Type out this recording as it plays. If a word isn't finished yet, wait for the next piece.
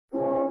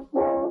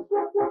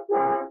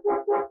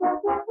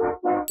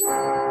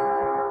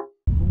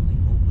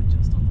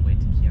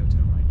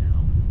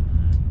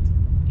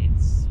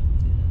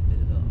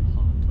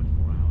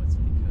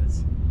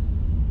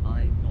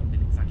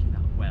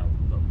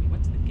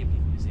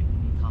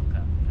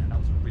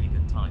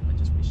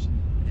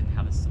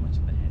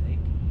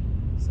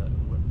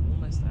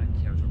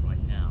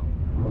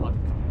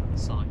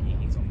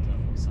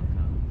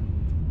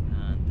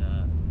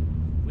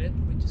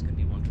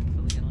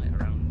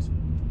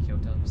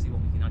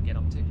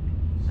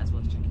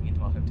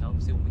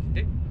see what we can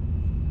do.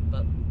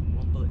 But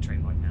we're on bullet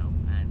train right now,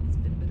 and it's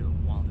been a bit of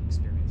a wild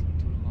experience.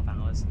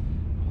 2.5 hours,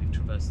 and we've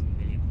traversed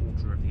nearly a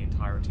quarter of the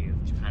entirety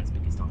of Japan's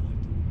biggest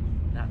island.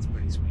 That's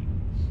pretty sweet.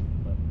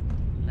 But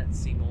let's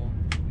see more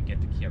when we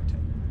get to Kyoto.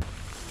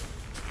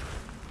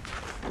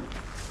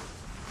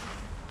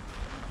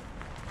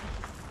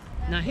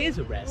 Now here's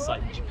a rare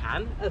sight in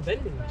Japan, a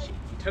vending machine.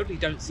 You totally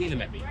don't see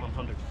them every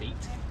 100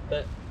 feet,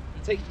 but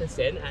you take this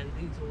in and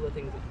these are all the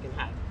things that you can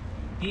have.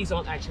 These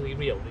aren't actually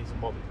real, these are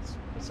models.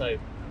 So,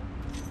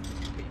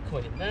 put your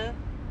coin in there,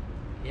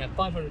 you have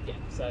 500 yen.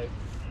 So,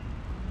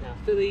 now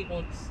Philly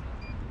wants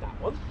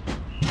that one.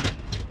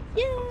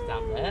 Yeah. It's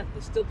down there,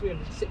 there's still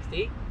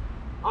 360.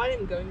 I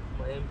am going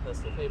for my own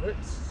personal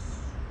favourites.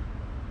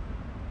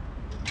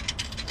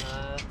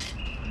 That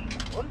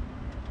one.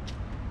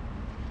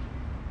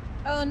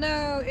 Oh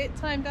no, it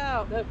timed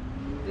out. No,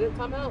 did it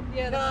time out?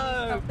 Yeah,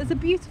 no. There's a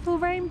beautiful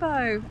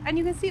rainbow and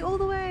you can see all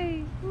the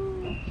way.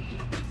 Ooh.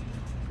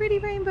 Pretty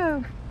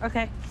rainbow.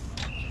 Okay,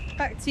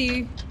 back to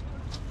you.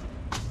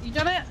 You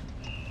done it?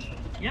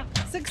 Yep.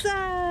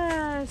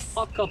 Success!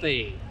 Hot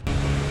copy.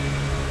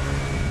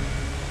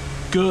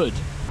 Good.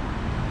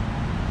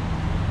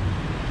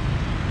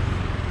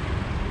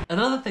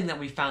 Another thing that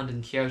we found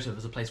in Kyoto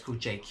was a place called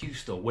JQ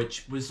Store,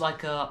 which was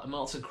like a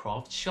arts and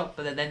crafts shop,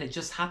 but then it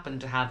just happened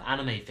to have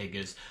anime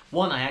figures.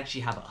 One I actually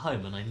have at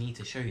home and I need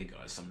to show you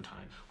guys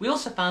sometime. We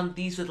also found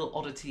these little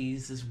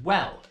oddities as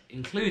well,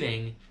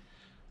 including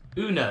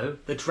Uno,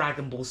 the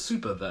Dragon Ball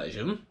Super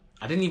version.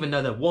 I didn't even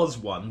know there was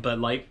one, but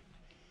like,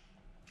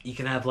 you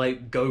can have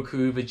like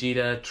Goku,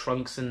 Vegeta,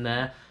 Trunks in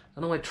there. I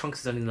don't know why Trunks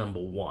is only number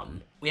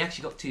 1. We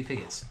actually got 2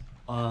 figures.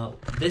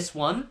 This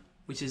one,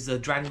 which is the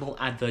Dragon Ball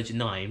Adventure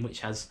 9,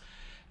 which has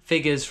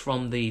figures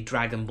from the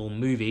Dragon Ball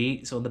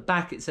movie. So on the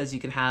back it says you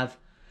can have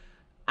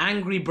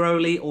Angry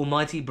Broly,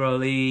 Almighty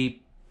Broly,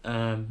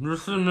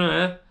 Raditz,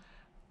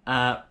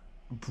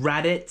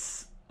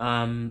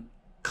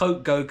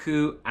 Coke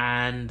Goku,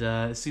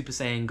 and Super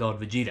Saiyan God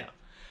Vegeta.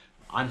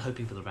 I'm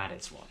hoping for the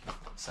Raditz one.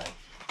 So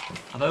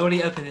I've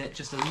already opened it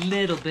just a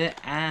little bit,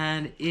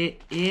 and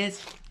it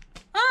is...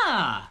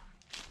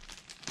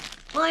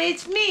 Why,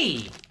 it's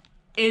me!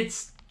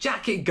 It's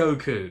Jacket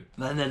Goku.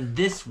 And then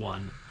this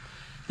one,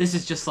 this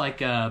is just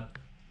like a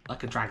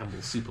Dragon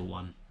Ball Super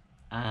one.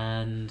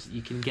 And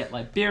you can get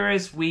like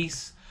Beerus,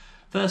 Whis,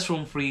 First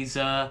Form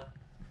Frieza,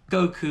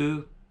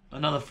 Goku,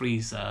 another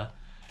Frieza.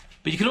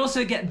 But you can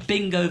also get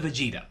Bingo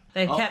Vegeta.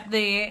 They've kept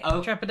the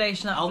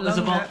trepidation up. Oh, there's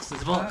a box,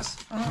 there's a box.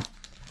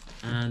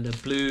 And a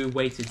blue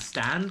weighted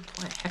stand,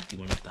 quite a hefty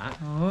one of that.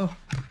 Oh.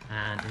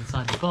 And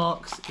inside the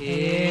box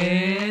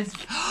is...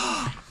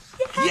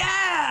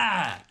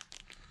 Yeah!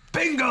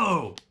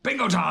 Bingo!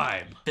 Bingo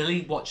time!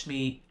 Billy watched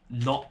me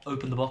not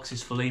open the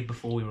boxes fully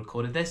before we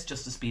recorded this,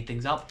 just to speed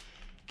things up.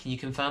 Can you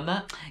confirm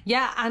that?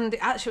 Yeah, and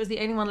actually it was the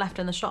only one left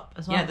in the shop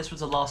as well. Yeah, this was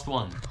the last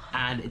one.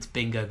 And it's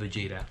Bingo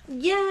Vegeta.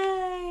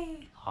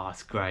 Yay! Oh,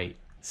 it's great.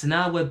 So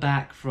now we're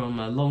back from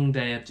a long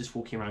day of just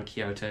walking around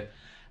Kyoto.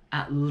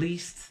 At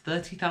least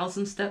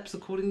 30,000 steps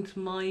according to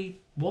my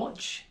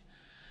watch.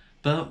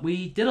 But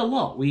we did a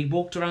lot. We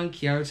walked around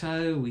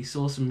Kyoto, we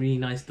saw some really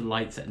nice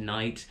delights at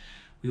night.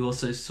 We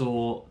also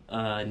saw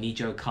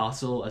Nijo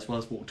Castle, as well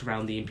as walked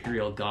around the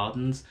Imperial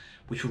Gardens,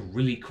 which were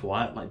really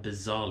quiet, like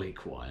bizarrely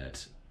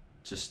quiet.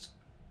 Just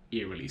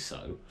eerily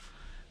so.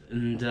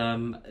 And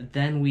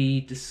then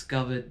we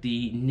discovered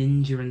the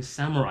Ninja and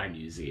Samurai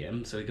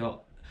Museum, so we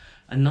got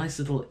a nice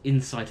little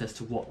insight as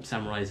to what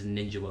samurais and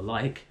ninja were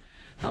like.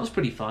 That was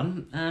pretty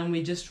fun, and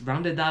we just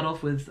rounded that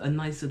off with a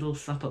nice little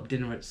slap-up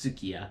dinner at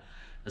Sukiya,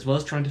 as well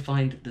as trying to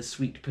find the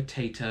sweet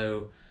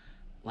potato,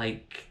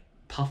 like,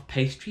 puff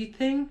pastry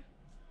thing.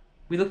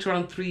 We looked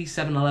around 3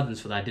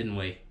 7-Elevens for that, didn't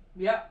we?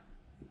 Yeah.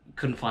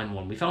 Couldn't find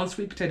one. We found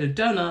sweet potato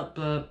donut,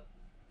 but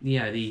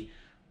yeah, the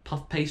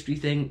puff pastry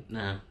thing,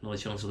 nah, not a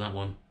chance on that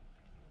one.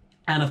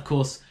 And of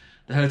course,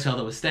 the hotel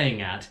that we're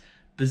staying at,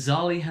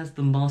 bizarrely has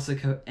the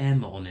Masako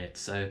M on it,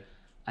 so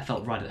I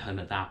felt right at home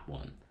at that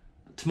one.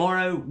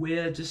 Tomorrow,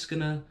 we're just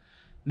gonna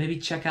maybe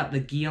check out the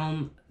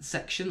Gion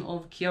section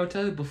of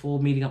Kyoto before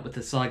meeting up with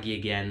Asagi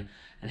again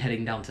and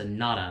heading down to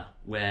Nara,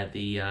 where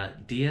the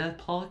deer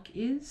park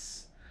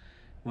is.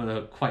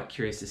 We're quite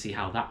curious to see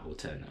how that will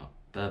turn out.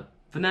 But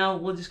for now,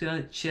 we're just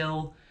gonna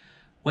chill,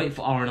 wait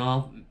for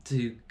R&R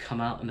to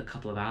come out in a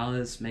couple of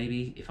hours,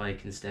 maybe, if I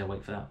can stay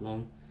awake for that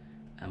long,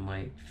 and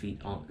my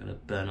feet aren't gonna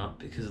burn up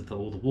because of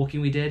all the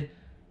walking we did.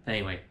 But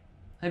anyway,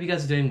 hope you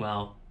guys are doing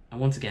well, and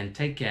once again,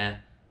 take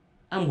care,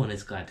 and one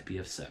is glad to be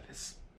of service.